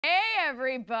Hey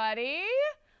everybody!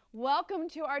 Welcome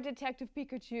to our Detective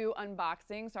Pikachu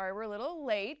unboxing. Sorry we're a little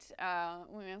late.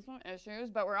 We had some issues,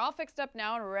 but we're all fixed up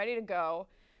now and we're ready to go.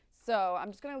 So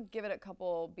I'm just gonna give it a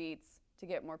couple beats to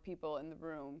get more people in the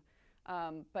room.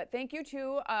 But thank you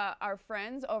to our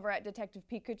friends over at Detective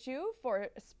Pikachu for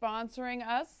sponsoring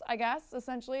us, I guess,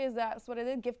 essentially, that's what it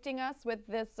is, gifting us with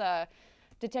this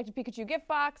Detective Pikachu gift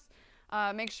box.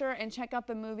 Make sure and check out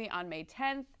the movie on May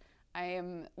 10th. I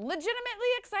am legitimately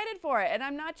excited for it, and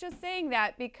I'm not just saying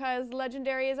that because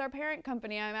Legendary is our parent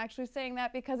company. I'm actually saying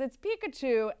that because it's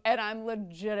Pikachu, and I'm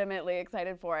legitimately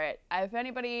excited for it. If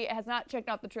anybody has not checked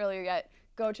out the trailer yet,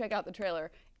 go check out the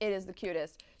trailer. It is the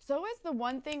cutest. So is the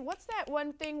one thing, what's that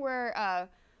one thing where,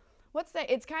 what's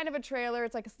that? It's kind of a trailer.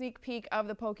 It's like a sneak peek of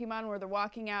the Pokemon where they're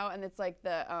walking out, and it's like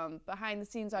the behind the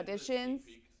scenes auditions.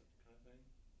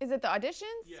 Is it the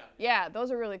auditions? Yeah. Yeah, those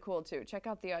are really cool too. Check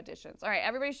out the auditions. All right,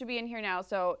 everybody should be in here now.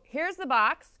 So here's the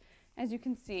box. As you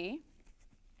can see,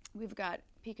 we've got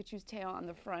Pikachu's tail on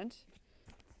the front.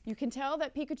 You can tell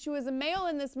that Pikachu is a male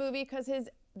in this movie because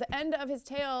the end of his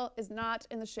tail is not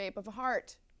in the shape of a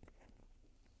heart.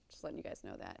 Just letting you guys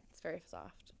know that. It's very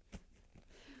soft.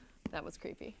 That was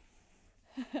creepy.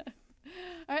 All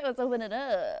right, let's open it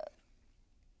up.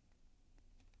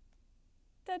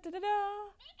 Da da da da.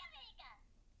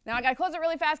 Now I gotta close it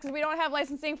really fast because we don't have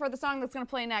licensing for the song that's gonna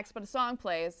play next, but a song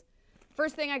plays.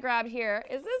 First thing I grabbed here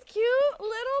is this cute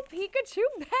little Pikachu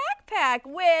backpack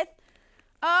with,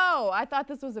 oh, I thought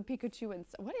this was a Pikachu and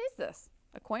what is this?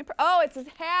 A coin purse? Oh, it's his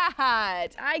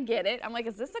hat. I get it. I'm like,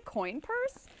 is this a coin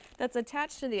purse that's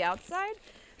attached to the outside?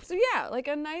 So yeah, like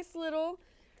a nice little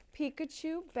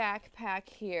Pikachu backpack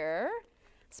here.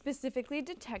 Specifically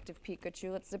Detective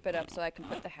Pikachu. Let's zip it up so I can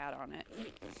put the hat on it.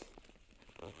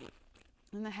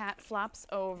 And the hat flops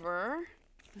over,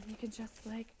 and you can just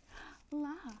like, la,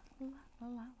 la, la,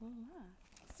 la, la.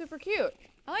 Super cute.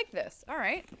 I like this. All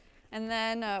right. And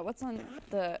then what's on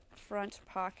the front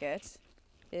pocket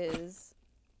is,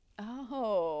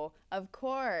 oh, of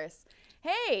course.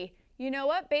 Hey, you know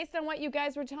what? Based on what you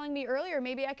guys were telling me earlier,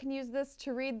 maybe I can use this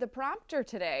to read the prompter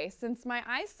today since my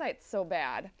eyesight's so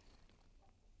bad.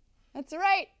 That's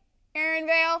right, Aaron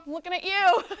Vale, I'm looking at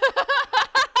you.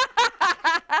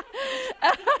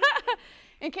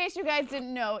 In case you guys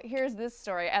didn't know, here's this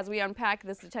story. As we unpack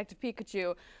this Detective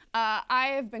Pikachu,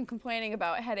 I have been complaining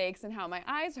about headaches and how my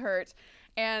eyes hurt.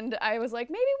 And I was like,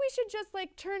 maybe we should just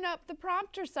like turn up the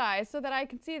prompter size so that I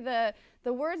can see the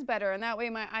words better, and that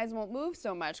way my eyes won't move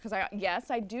so much. Because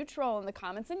yes, I do troll in the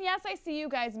comments, and yes, I see you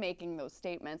guys making those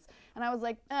statements. And I was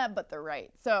like, but they're right.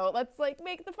 So let's like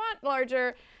make the font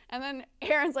larger. And then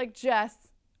Aaron's like, Jess,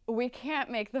 we can't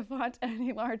make the font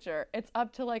any larger. It's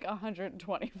up to like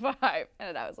 125.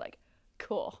 And I was like,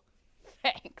 cool,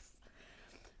 thanks.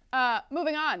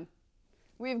 Moving on.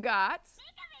 We've got,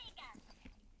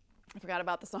 I forgot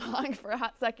about the song for a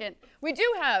hot second. We do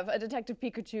have a Detective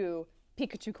Pikachu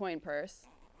coin purse.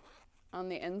 On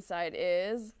the inside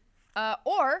is,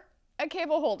 or a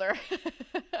cable holder.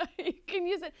 You can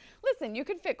use it. Listen, you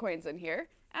can fit coins in here.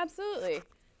 Absolutely.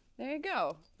 There you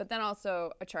go. But then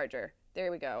also a charger. There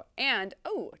we go. And,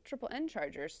 oh, triple N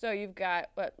charger. So you've got,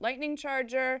 what, lightning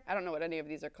charger. I don't know what any of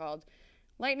these are called.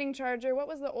 Lightning charger. What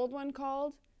was the old one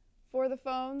called for the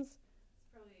phones? It's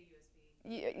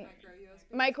probably a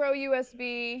USB. Micro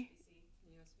USB.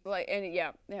 Like, and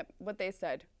yeah, what they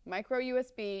said. Micro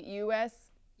USB,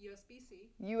 USB-C.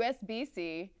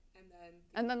 USB-C.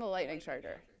 And then the lightning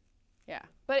charger. Yeah,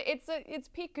 but it's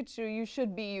Pikachu. You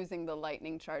should be using the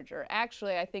lightning charger.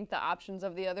 Actually, I think the options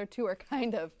of the other two are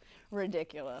kind of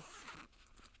ridiculous.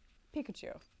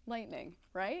 Pikachu, lightning,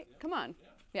 right? Yeah. Come on.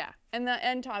 Yeah. And the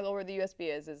end toggle where the USB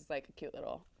is like a cute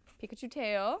little Pikachu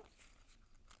tail.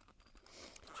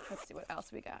 Let's see what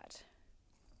else we got.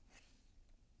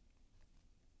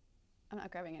 I'm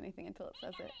not grabbing anything until it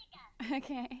says it.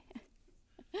 Okay.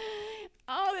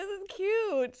 Oh, this is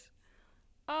cute.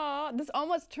 Oh, this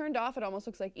almost turned off. It almost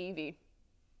looks like Eevee.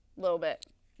 Little bit.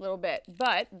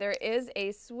 But there is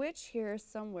a switch here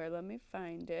somewhere. Let me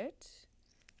find it.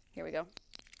 Here we go.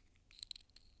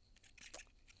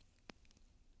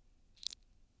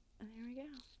 And there we go.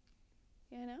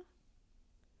 You know?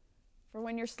 For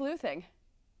when you're sleuthing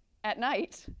at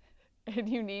night and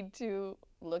you need to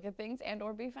look at things and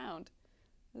or be found.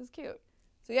 This is cute.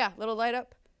 So yeah, little light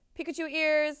up Pikachu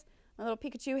ears, a little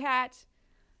Pikachu hat.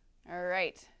 All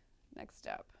right, next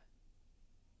up.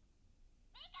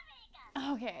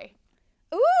 Okay.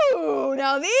 Ooh,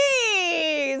 now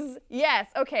these! Yes,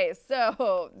 okay,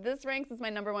 so this ranks as my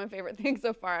 #1 favorite thing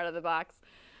so far out of the box.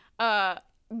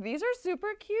 These are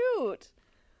super cute.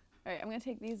 All right, I'm gonna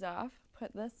take these off,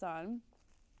 put this on.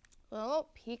 little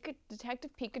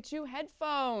Detective Pikachu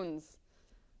headphones.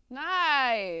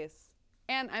 Nice.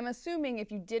 And I'm assuming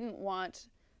if you didn't want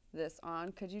this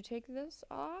on, could you take this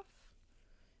off?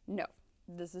 No,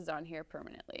 this is on here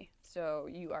permanently. So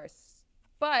you are,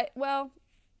 but, well,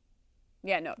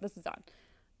 yeah, no, this is on.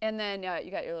 And then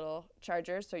you got your little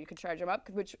chargers, so you could charge them up,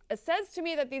 which it says to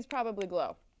me that these probably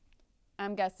glow.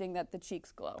 I'm guessing that the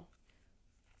cheeks glow.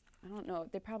 I don't know.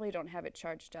 They probably don't have it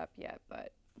charged up yet,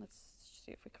 but let's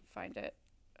see if we can find it.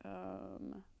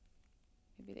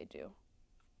 Maybe they do.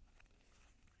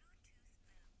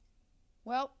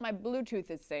 Well, my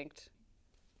Bluetooth is synced.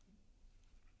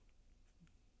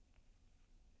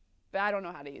 But I don't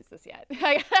know how to use this yet.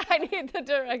 I need the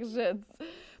directions.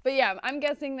 But yeah, I'm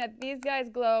guessing that these guys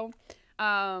glow.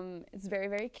 It's very,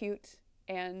 very cute.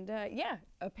 And yeah,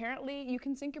 apparently you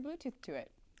can sync your Bluetooth to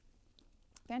it.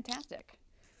 Fantastic.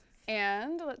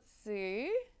 And let's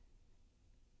see.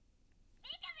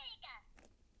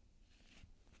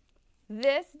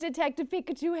 This Detective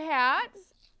Pikachu hat.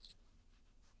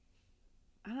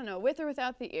 I don't know, with or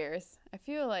without the ears. I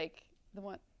feel like the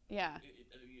one, yeah.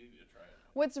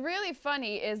 What's really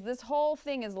funny is this whole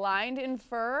thing is lined in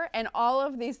fur, and all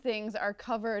of these things are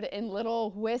covered in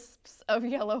little wisps of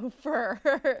yellow fur.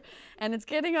 And it's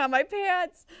getting on my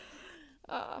pants.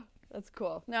 That's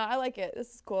cool. No, I like it.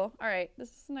 This is cool. All right, this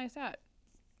is a nice hat.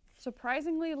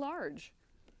 Surprisingly large.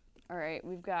 All right,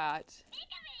 we've got...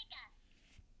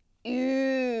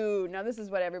 Ew, now this is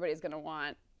what everybody's gonna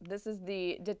want. This is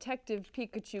the Detective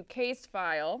Pikachu case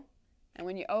file, and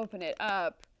when you open it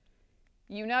up,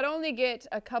 you not only get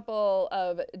a couple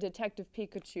of Detective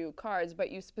Pikachu cards, but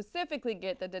you specifically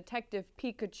get the Detective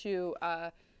Pikachu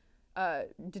card.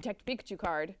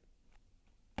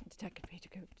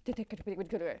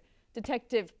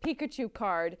 Detective Pikachu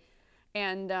card.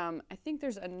 And I think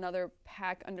there's another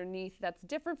pack underneath that's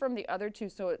different from the other two,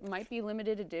 so it might be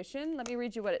limited edition. Let me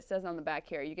read you what it says on the back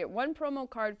here. You get one promo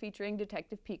card featuring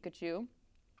Detective Pikachu,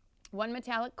 one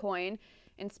metallic coin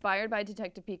inspired by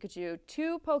Detective Pikachu,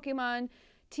 2 Pokemon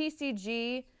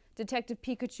TCG Detective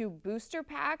Pikachu booster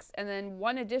packs, and then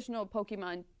 1 additional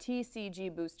Pokemon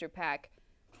TCG booster pack,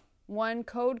 1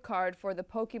 code card for the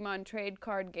Pokemon trade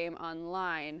card game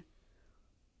online.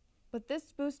 But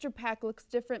this booster pack looks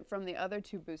different from the other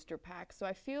 2 booster packs, so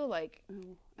I feel like I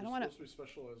don't want to. Supposed to be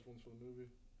specialized ones for the movie.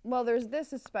 Well,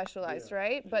 this is specialized,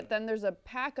 right? Yeah. But then there's a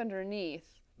pack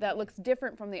underneath that looks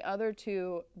different from the other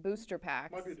 2 booster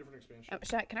packs. Might be a different expansion.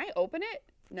 Can I open it?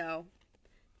 No.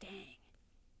 Dang.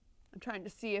 I'm trying to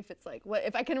see if it's like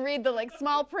if I can read the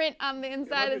small print on the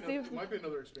inside and see. It might be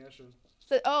another expansion.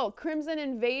 So, oh, Crimson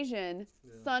Invasion,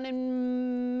 yeah. Sun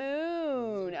and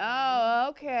Moon. Oh,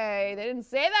 okay. They didn't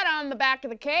say that on the back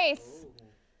of the case. Oh.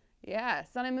 Yeah,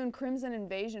 Sun and Moon Crimson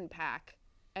Invasion pack.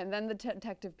 And then the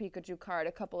Detective Pikachu card,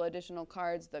 a couple additional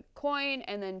cards, the coin,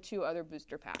 and then 2 other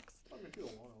booster packs. Oh, I guess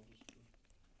I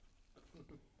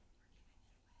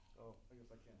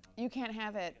can't. You can't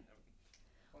have it.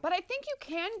 But I think you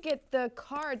can get the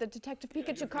card, the Detective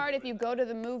Pikachu card, if you go to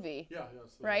the movie. Yeah,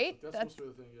 right? That's the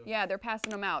thing, yeah. Yeah, they're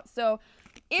passing them out. So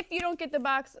if you don't get the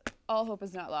box, all hope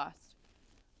is not lost.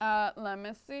 Let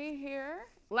me see here.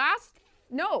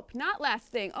 Nope, not last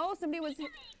thing. Oh, something was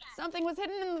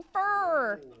hidden in the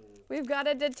fur. Oh. We've got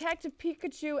a Detective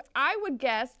Pikachu. I would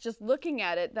guess, just looking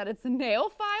at it, that it's a nail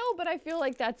file, but I feel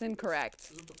like that's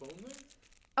incorrect. Is it the phone thing?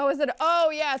 Oh, is it? Oh,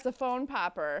 yeah, it's a phone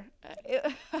popper.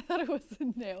 I thought it was a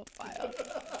nail file.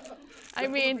 I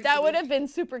mean, that would have been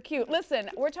super cute. Listen,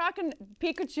 we're talking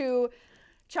Pikachu,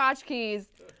 tchotchkes,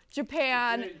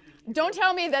 Japan. Don't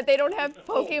tell me that they don't have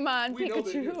Pokemon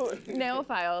Pikachu nail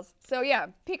files. So yeah,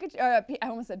 Pikachu. I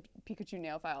almost said Pikachu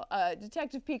nail file.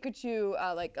 Detective Pikachu,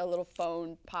 like a little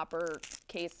phone popper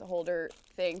case holder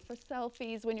thing for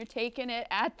selfies when you're taking it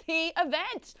at the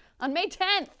event on May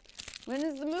 10th. When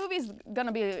is the movie's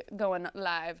gonna be going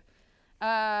live?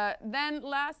 Then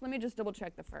let me just double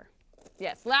check the fur.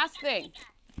 Yes, last thing.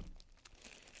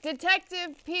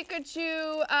 Detective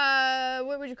Pikachu,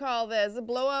 what would you call this? A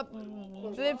blow up,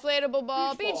 the inflatable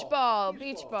ball? Beach ball.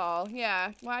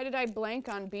 Yeah. Why did I blank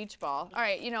on beach ball? All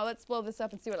right, let's blow this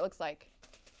up and see what it looks like.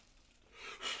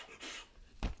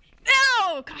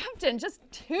 No, Compton, just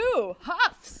 2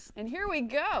 huffs. And here we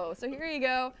go. So here you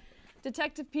go.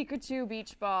 Detective Pikachu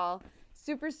beach ball.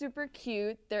 Super, super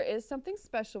cute. There is something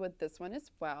special with this one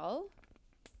as well.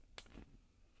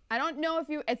 I don't know if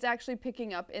it's actually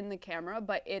picking up in the camera,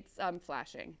 but it's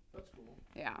flashing. That's cool.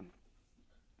 Yeah.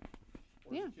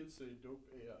 Or as the kids say, dope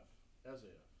AF. As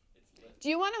AF. Do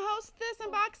you want to host this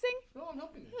unboxing? No, I'm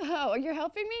helping you. Oh, you're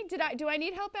helping me? Do I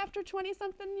need help after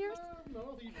 20-something years?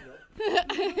 No, I think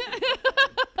you can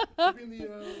help. Keeping the, you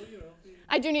know,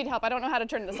 I do need help. I don't know how to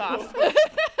turn this off.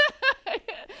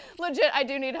 Legit, I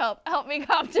do need help. Help me,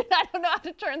 Compton. I don't know how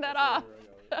to turn that off.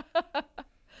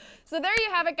 So there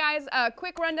you have it, guys. A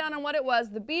quick rundown on what it was.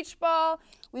 The beach ball.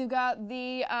 We've got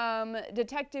the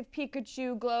Detective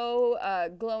Pikachu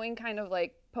glowing kind of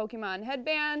like Pokemon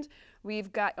headband.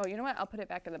 We've got, oh, you know what? I'll put it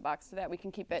back in the box so that we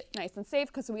can keep it nice and safe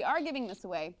because we are giving this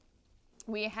away.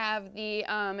 We have the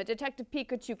Detective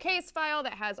Pikachu case file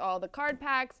that has all the card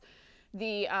packs,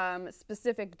 the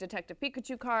specific Detective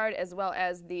Pikachu card, as well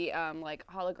as the like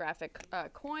holographic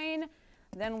coin.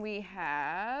 Then we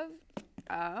have,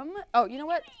 oh, you know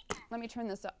what? Let me turn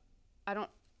this up. I don't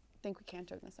think we can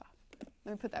turn this off.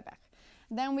 Let me put that back.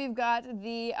 Then we've got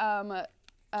the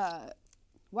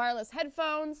wireless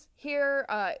headphones here,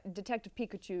 Detective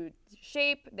Pikachu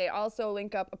shape. They also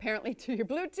link up apparently to your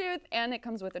Bluetooth, and it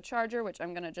comes with a charger, which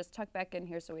I'm gonna just tuck back in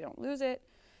here so we don't lose it,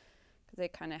 because they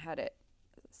kind of had it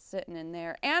sitting in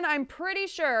there. And I'm pretty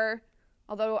sure,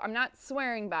 although I'm not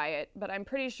swearing by it, but I'm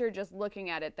pretty sure just looking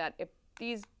at it that if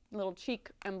these little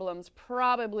cheek emblems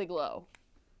probably glow.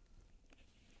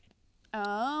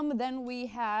 Then we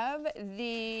have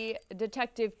the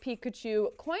Detective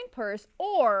Pikachu coin purse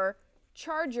or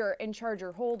charger and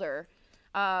charger holder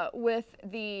with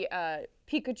the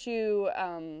Pikachu,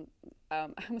 I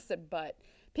almost said butt,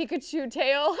 Pikachu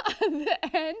tail on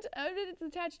the end. It's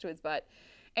attached to his butt.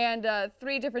 And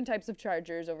 3 different types of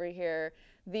chargers over here.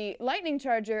 The lightning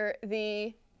charger,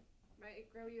 the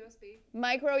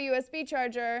micro USB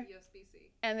charger, USB-C.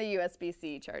 and the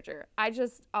USB-C charger. I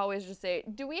just always just say,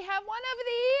 do we have one of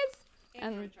these?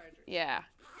 Android charger. Yeah.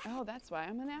 Oh, that's why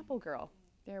I'm an Apple girl.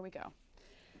 There we go.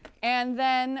 And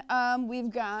then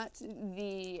we've got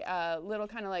the little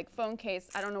kind of like phone case.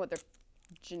 I don't know what they're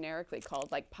generically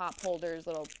called, like pop holders,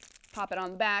 little pop it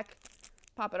on the back,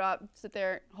 pop it up, sit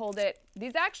there, hold it.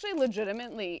 These actually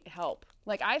legitimately help.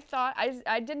 Like I thought,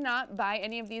 I did not buy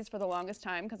any of these for the longest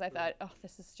time because I thought, oh,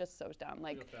 this is just so dumb.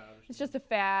 Like, it's just a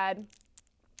fad.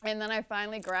 And then I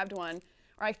finally grabbed one,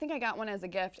 or I think I got one as a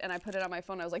gift, and I put it on my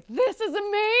phone. I was like, this is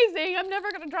amazing. I'm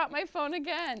never going to drop my phone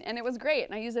again. And it was great.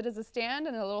 And I use it as a stand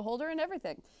and a little holder and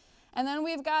everything. And then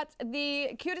we've got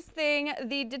the cutest thing,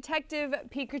 the Detective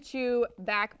Pikachu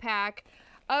backpack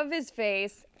of his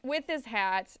face with his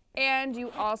hat. And you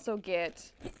also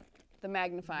get the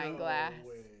magnifying glass.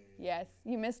 Way. Yes,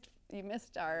 you missed our. I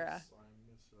missed it.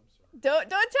 I'm sorry. Don't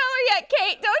tell her yet,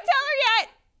 Kate. Don't tell her yet.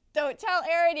 Don't tell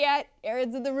Aaron yet.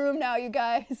 Aaron's in the room now, you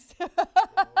guys. All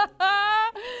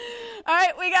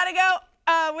right, we gotta go.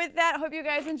 With that, hope you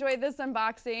guys enjoyed this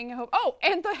unboxing. Oh,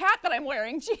 and the hat that I'm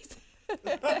wearing. Jeez. You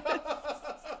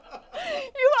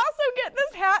also get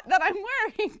this hat that I'm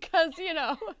wearing because, you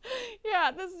know,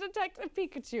 yeah, this Detective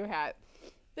Pikachu hat.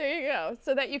 There you go,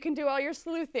 so that you can do all your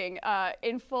sleuthing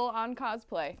in full-on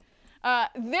cosplay.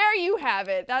 There you have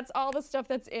it. That's all the stuff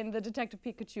that's in the Detective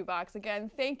Pikachu box.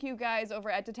 Again, thank you guys over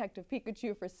at Detective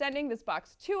Pikachu for sending this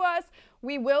box to us.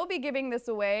 We will be giving this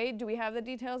away. Do we have the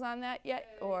details on that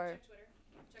yet? Or Check Twitter.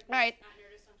 Check all right.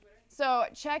 Nerdist on Twitter. So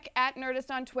check at Nerdist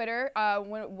on Twitter.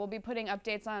 We'll be putting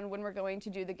updates on when we're going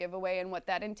to do the giveaway and what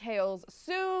that entails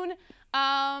soon.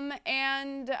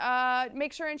 And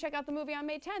make sure and check out the movie on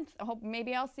May 10th. I hope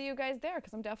maybe I'll see you guys there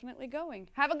because I'm definitely going.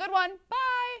 Have a good one. Bye.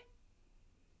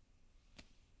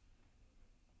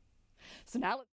 So now